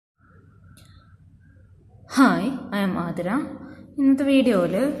Hi, I am Adira. In this video,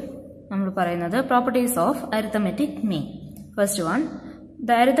 we will talk about properties of arithmetic mean. First one,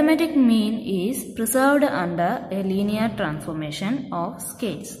 the arithmetic mean is preserved under a linear transformation of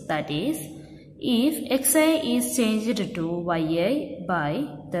scales. That is, if xi is changed to yi by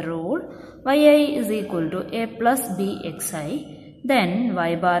the rule yi is equal to a plus bxi, then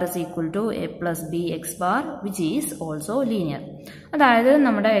y bar is equal to a plus bx bar, which is also linear. That is,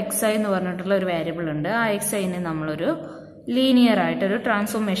 xi is a variable, and xi is linear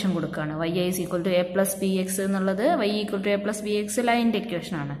transformation. Y is equal to a plus bx, y equal to a plus bx line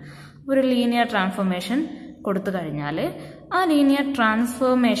equation. A linear transformation, a linear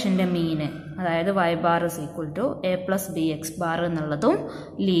transformation mean, that is, y bar is equal to a plus bx bar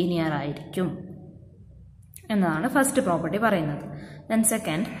linear. That's the first property. Then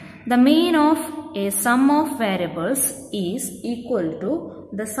second, the mean of a sum of variables is equal to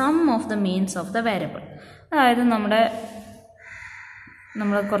the sum of the means of the variable. That is, we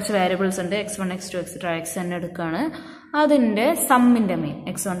have variables x1, x2, etc. xn. That is sum in the mean.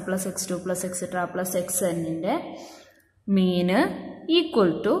 x1 plus x2 plus etc. plus xn in the mean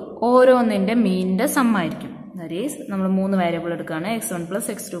equal to all in the mean the sum. That is, we have 3 variables x1 plus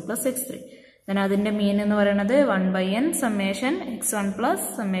x2 plus x3. Then adinte mean ennu parayanathu 1 by n summation x1 plus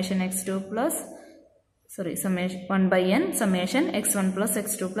summation x2 plus summation 1 by n summation x1 plus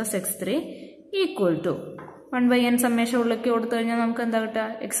x2 plus x3 equal to 1 by n summation ഉള്ളിലേക്ക് കൊടുത്തു കഴിഞ്ഞാൽ നമുക്ക് എന്താ കിട്ടുക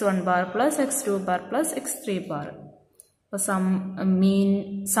x1 bar plus x2 bar plus x3 bar. അപ്പോൾ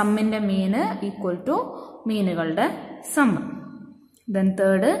സമ്മിന്റെ മീൻ equal to മീനുകളുടെ sum. Then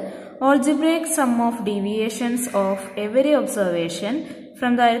third, algebraic sum of deviations of every observation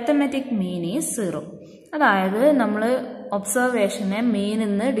from the arithmetic mean is 0. That is, we observation mean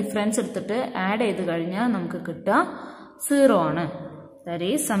in the difference add 0. That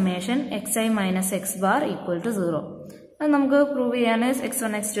is, summation xi minus x bar equal to 0. And we prove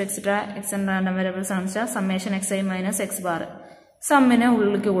x1, x2, etc. xn random variables summation xi minus x bar. Sum in a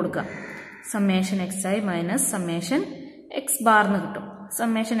summation xi minus summation x bar.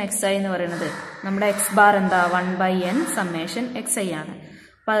 Summation xi in the x bar and the 1 by n summation xi.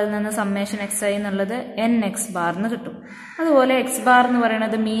 Summation xi is nx bar. That's x bar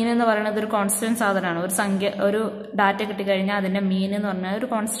is the mean is constant. Data is mean is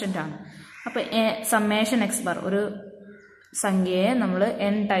constant. Summation x bar is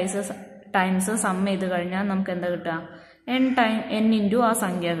n times sum n into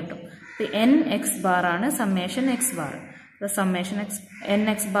the nx bar is summation x bar. The summation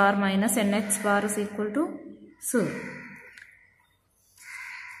nx bar minus nx bar is equal to 0.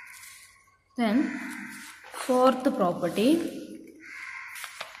 Then, fourth property,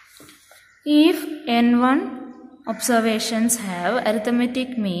 if n1 observations have arithmetic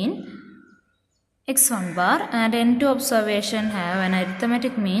mean x1 bar and n2 observation have an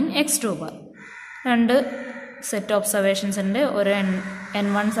arithmetic mean x2 bar. And set observations and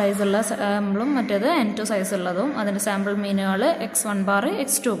n1 size n2 size sample mean x1 bar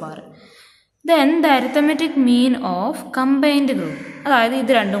x2 bar. Then the arithmetic mean of combined group. That is,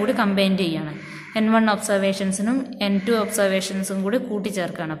 this combined n1 observations and n2 observations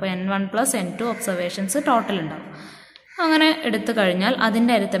n1 plus n2 observations total. That's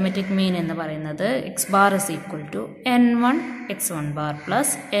arithmetic mean x bar is equal to n1 x1 bar plus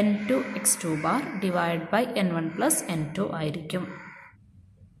n2 x2 bar divided by n1 plus n2.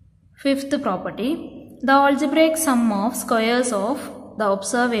 Fifth property, the algebraic sum of squares of the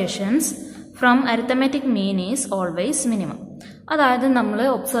observations from arithmetic mean is always minimum. That is, we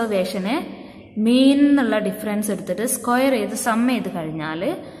observation mean difference square sum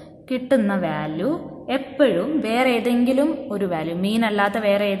കിട്ടുന്ന value എപ്പോഴും വേറെ ഏതെങ്കിലും ഒരു value മീൻ അല്ലാത്ത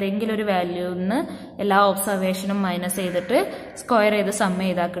വേറെ ഏതെങ്കിലും ഒരു വാല്യൂന്ന് എല്ലാ ഒബ്സർവേഷനും മൈനസ് ചെയ്തിട്ട് സ്ക്വയർ ചെയ്ത് സം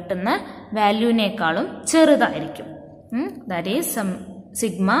ചെയ്താൽ കിട്ടുന്ന വാല്യൂവിനേക്കാളും ചെറുതായിരിക്കും. That is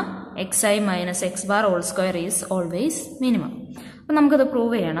sigma xi minus x bar whole square is always minimum. അപ്പോൾ നമുക്കത്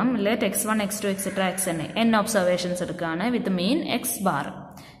പ്രൂവ് ചെയ്യണം. Let x1, x2, etc. xn n observations എടുക്കുകയാണ് വിത്ത് മീൻ x bar.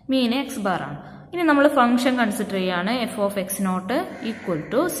 മീൻ x bar ആണ്. ഇനി നമ്മൾ ഫംഗ്ഷൻ കൺസിഡർ ചെയ്യാണ് f of x naught equal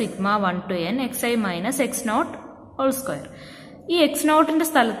to sigma 1 to n xi minus x naught whole square. ഈ x naughന്റെ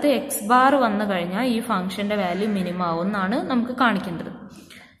സ്ഥലത്ത് x bar വന്നു കഴിഞ്ഞാൽ ഈ ഫംഗ്ഷന്റെ വാല്യൂ മിനിമം ആവുമെന്നാണ് നമുക്ക് കാണിക്കേണ്ടത്.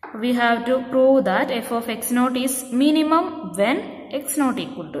 We have to prove that f of x naught is minimum when x naught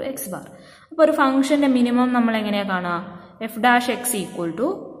equal to x bar. അപ്പോൾ ഒരു ഫംഗ്ഷന്റെ മിനിമം നമ്മൾ എങ്ങനെയാ കാണുക? f dash x equal to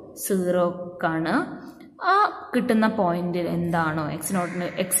 0 കാണുക. ആ കിട്ടുന്ന പോയിന്റ് എന്താണോ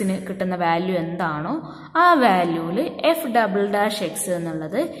എക്സിന് കിട്ടുന്ന വാല്യൂ എന്താണോ ആ വാല്യൂവിൽ f'' x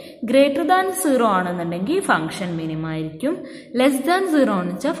എന്നുള്ളത് ഗ്രെയ്റ്റർ ദാൻ 0 ആണെന്നുണ്ടെങ്കിൽ ഫംഗ്ഷൻ മിനിമം ആയിരിക്കും, ലെസ് ദാൻ 0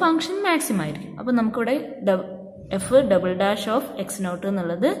 എന്ന് വെച്ചാൽ ഫംഗ്ഷൻ മാക്സിമം ആയിരിക്കും. അപ്പം നമുക്കിവിടെ f''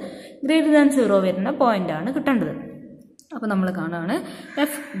 എന്നുള്ളത് ഗ്രെയ്റ്റർ ദാൻ 0 വരുന്ന പോയിന്റ് ആണ് കിട്ടേണ്ടത്. അപ്പോൾ നമ്മൾ കാണുകയാണ്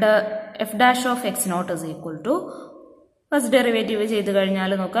f'(x0) is equal to first derivative ചെയ്ത്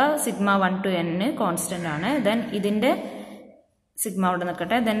കഴിഞ്ഞാൽ നോക്കുക σ1 to n കോൺസ്റ്റന്റ് ആണ്. ദെൻ ഇതിൻ്റെ സിഗ്മ അവിടെ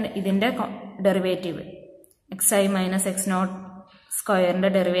നിൽക്കട്ടെ. ദെൻ ഇതിൻ്റെ ഡെറിവേറ്റീവ് xi മൈനസ് x0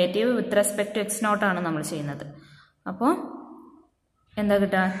 സ്ക്വയറിൻ്റെ derivative with respect to x0 ആണ് നമ്മൾ ചെയ്യുന്നത്. അപ്പോൾ എന്താ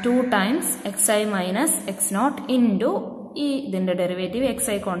കിട്ടുക? 2 times xi minus x0 into ഈ ഇതിൻ്റെ ഡെറിവേറ്റീവ്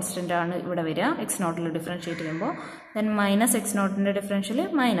xi കോൺസ്റ്റന്റ് ആണ് ഇവിടെ വരിക x0ൽ ഡിഫറൻഷ്യേറ്റ് ചെയ്യുമ്പോൾ. ദെൻ മൈനസ് x0ൻ്റെ ഡിഫറൻഷ്യൽ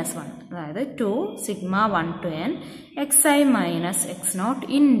 -1, അതായത് 2 σ1 to n xi minus x0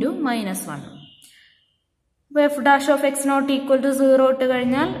 into -1. അപ്പോൾ f'(x0) ഈക്വൽ ടു 0 ഇട്ട്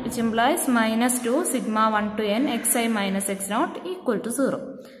കഴിഞ്ഞാൽ which implies -2 σ1 to n xi minus x0 equal to 0.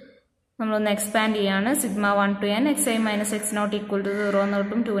 നമ്മളൊന്ന് എക്സ്പാൻഡ് ചെയ്യാണ്. σ1 to n xi minus x0 equal to 0 എന്ന്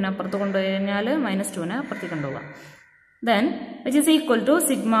കിട്ടും. 2നെ അപ്പുറത്ത് കൊണ്ടുപോയി കഴിഞ്ഞാൽ -2നെ അപ്പുറത്തേക്ക് കൊണ്ടുപോകാം. Then which is equal to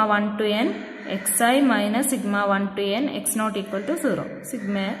σ1 to n xi minus σ1 to n x0 equal to 0.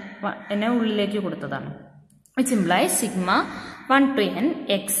 Sigma എന്നെ ഉള്ളിലേക്ക് കൊടുത്തതാണ്. Which implies σ1 to n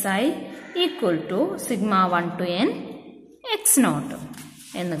xi equal to σ1 to n x0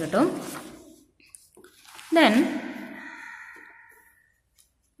 എന്ന് കിട്ടും. Then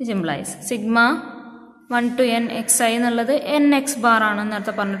which implies σ1 to n xi എന്നുള്ളത് nx bar ആണ്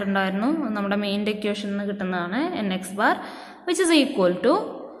നേരത്തെ പറഞ്ഞിട്ടുണ്ടായിരുന്നു. നമ്മുടെ മെയിൻ ഇക്വേഷനിൽ നിന്ന് കിട്ടുന്നതാണ് nx bar, which is equal to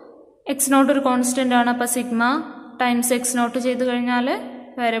x0 ഒരു കോൺസ്റ്റന്റ് ആണ്. അപ്പോൾ സിഗ്മ ടൈംസ് x0 ചെയ്ത് കഴിഞ്ഞാൽ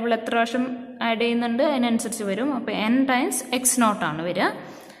വേരിയബിൾ എത്ര പ്രാവശ്യം ആഡ് ചെയ്യുന്നുണ്ട് അതിനനുസരിച്ച് വരും. അപ്പോൾ n ടൈംസ് x0 ആണ് വരിക.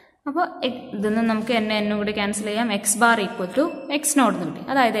 അപ്പോൾ ഇതിന്ന് നമുക്ക് n കൂടി ക്യാൻസൽ ചെയ്യാം. x bar equal to x0 എന്ന് കിട്ടി.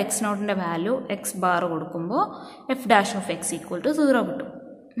 അതായത് x0ൻ്റെ വാല്യൂ x ബാർ കൊടുക്കുമ്പോൾ f'(x) ഈക്വൽ ടു 0 കിട്ടും.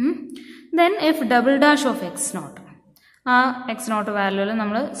 Then f'(x0) ആ x0 വാല്യൂവിൽ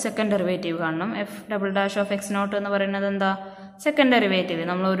നമ്മൾ സെക്കൻഡ് ഡെറിവേറ്റീവ് കാണണം. f'(x0) എന്ന് പറയുന്നത് എന്താ? Second derivative.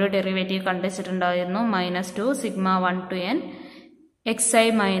 നമ്മൾ ഒരു derivative കണ്ടുവച്ചിട്ടുണ്ടായിരുന്നു. -2 σ1 to n xi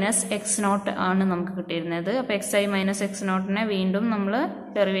minus x0 ആണ് നമുക്ക് കിട്ടിയിരുന്നത്. അപ്പോൾ xi മൈനസ് x0നെ വീണ്ടും നമ്മൾ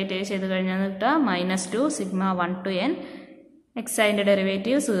ഡെറിവേറ്റീവ് ചെയ്ത് കഴിഞ്ഞാൽ കിട്ടുക -2 σ1 to n xiൻ്റെ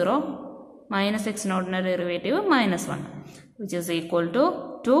derivative 0 minus x0ൻ്റെ derivative -1, which is equal to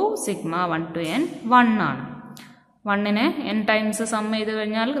 2 σ1 to n 1 ആണ്. 1നെ n ടൈംസ് സം ചെയ്ത്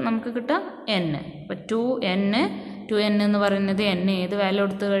കഴിഞ്ഞാൽ നമുക്ക് കിട്ടുക n. അപ്പോൾ 2n എന്ന് പറയുന്നത് n ഏത് വാല്യൂ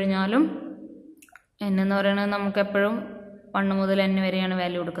എടുത്തു കഴിഞ്ഞാലും n എന്ന് പറയുന്നത് നമുക്ക് എപ്പോഴും 1 മുതൽ n വരെയാണ്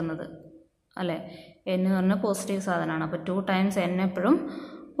വാല്യൂ കൊടുക്കുന്നത് അല്ലേ. n എന്ന് പറഞ്ഞാൽ പോസിറ്റീവ് സാധനമാണ്. അപ്പോൾ 2 ടൈംസ് n എപ്പോഴും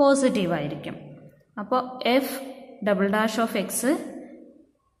പോസിറ്റീവ് ആയിരിക്കും. അപ്പോൾ f'(x)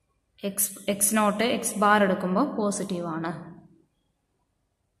 x0 x ബാർ എടുക്കുമ്പോൾ പോസിറ്റീവ് ആണ്.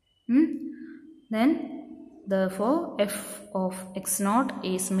 Then therefore f of x0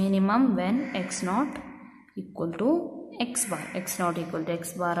 is minimum when x0 equal to x bar. x0 equal to x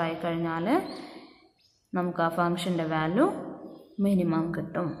bar ആയി കഴിഞ്ഞാൽ നമുക്ക് ആ ഫംഗ്ഷൻ്റെ വാല്യൂ മിനിമം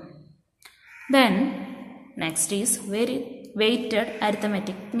കിട്ടും. Then next is weighted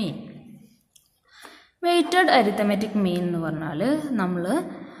arithmetic mean. weighted arithmetic mean എന്ന് പറഞ്ഞാൽ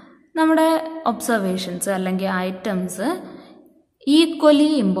നമ്മുടെ ഒബ്സർവേഷൻസ് അല്ലെങ്കിൽ ഐറ്റംസ് ഈക്വലി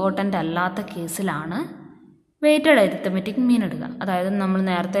ഇമ്പോർട്ടൻ്റ് അല്ലാത്ത കേസിലാണ് വെയ്റ്റഡ് അരിത്തമെറ്റിക് മീൻ എടുക്കുക. അതായത് നമ്മൾ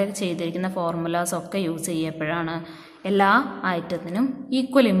നേരത്തെ ചെയ്തിരിക്കുന്ന ഫോർമുലാസ് ഒക്കെ യൂസ് ചെയ്യപ്പോഴാണ് എല്ലാ ഐറ്റത്തിനും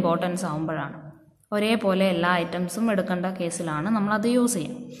ഈക്വൽ ഇമ്പോർട്ടൻസ് ആകുമ്പോഴാണ്. ഒരേപോലെ എല്ലാ ഐറ്റംസും എടുക്കേണ്ട കേസിലാണ് നമ്മളത് യൂസ്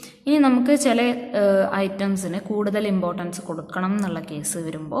ചെയ്യുക. ഇനി നമുക്ക് ചില ഐറ്റംസിന് കൂടുതൽ ഇമ്പോർട്ടൻസ് കൊടുക്കണം എന്നുള്ള കേസ്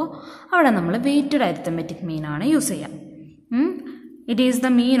വരുമ്പോൾ അവിടെ നമ്മൾ വെയ്റ്റഡ് അരിത്തമെറ്റിക് മീനാണ് യൂസ് ചെയ്യുക. It is the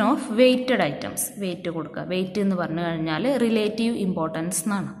mean of weighted items. Weight കൊടുക്കുക. വെയ്റ്റ് എന്ന് പറഞ്ഞു കഴിഞ്ഞാൽ റിലേറ്റീവ് ഇമ്പോർട്ടൻസ്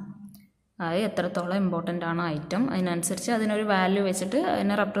എന്നാണ്. അതായത് എത്രത്തോളം ഇമ്പോർട്ടൻ്റ് ആണ് ഐറ്റം അതിനനുസരിച്ച് അതിനൊരു വാല്യൂ വെച്ചിട്ട്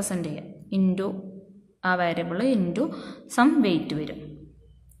അതിനെ റെപ്രസെൻ്റ് ചെയ്യുക. ഇൻറ്റു ആ വേരിയബിൾ ഇൻറ്റു സം വെയ്റ്റ് വരും.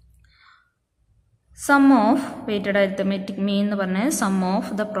 Some of weighted arithmetic mean എന്ന് പറഞ്ഞാൽ some of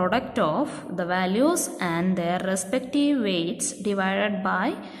the product of the values and their respective weights divided by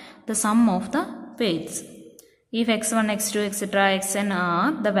the sum of the weights. If x1, x2, etc., xn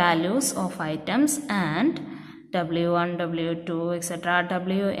are the values of items and w1, w2, etc.,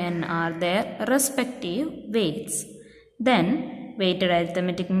 wn are their respective weights, then weighted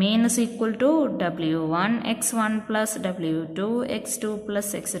arithmetic mean is equal to w1 x1 plus w2 x2 plus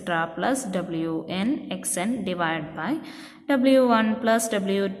etc. plus wn xn divided by W1 plus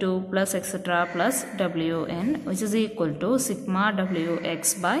W2 plus etc. plus Wn, which is equal to sigma Wx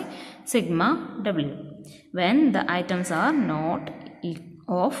by sigma W when the items are not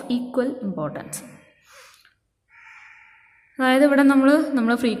of equal importance. അതായത് ഇവിടെ നമ്മൾ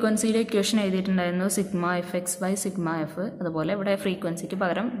ഫ്രീക്വൻസിയുടെ equation എഴുതിയിട്ടുണ്ടായിരുന്നു sigma F X by sigma F. അതുപോലെ ഇവിടെ ഫ്രീക്വൻസിക്ക്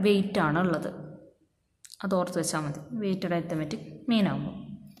പകരം wait ആണ് ഉള്ളത്. അത് ഓർത്ത് വെച്ചാൽ മതി വെയിറ്റഡ് അരിത്തമെറ്റിക് മീൻ ആകുമ്പോൾ.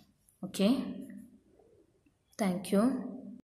 Okay, thank you.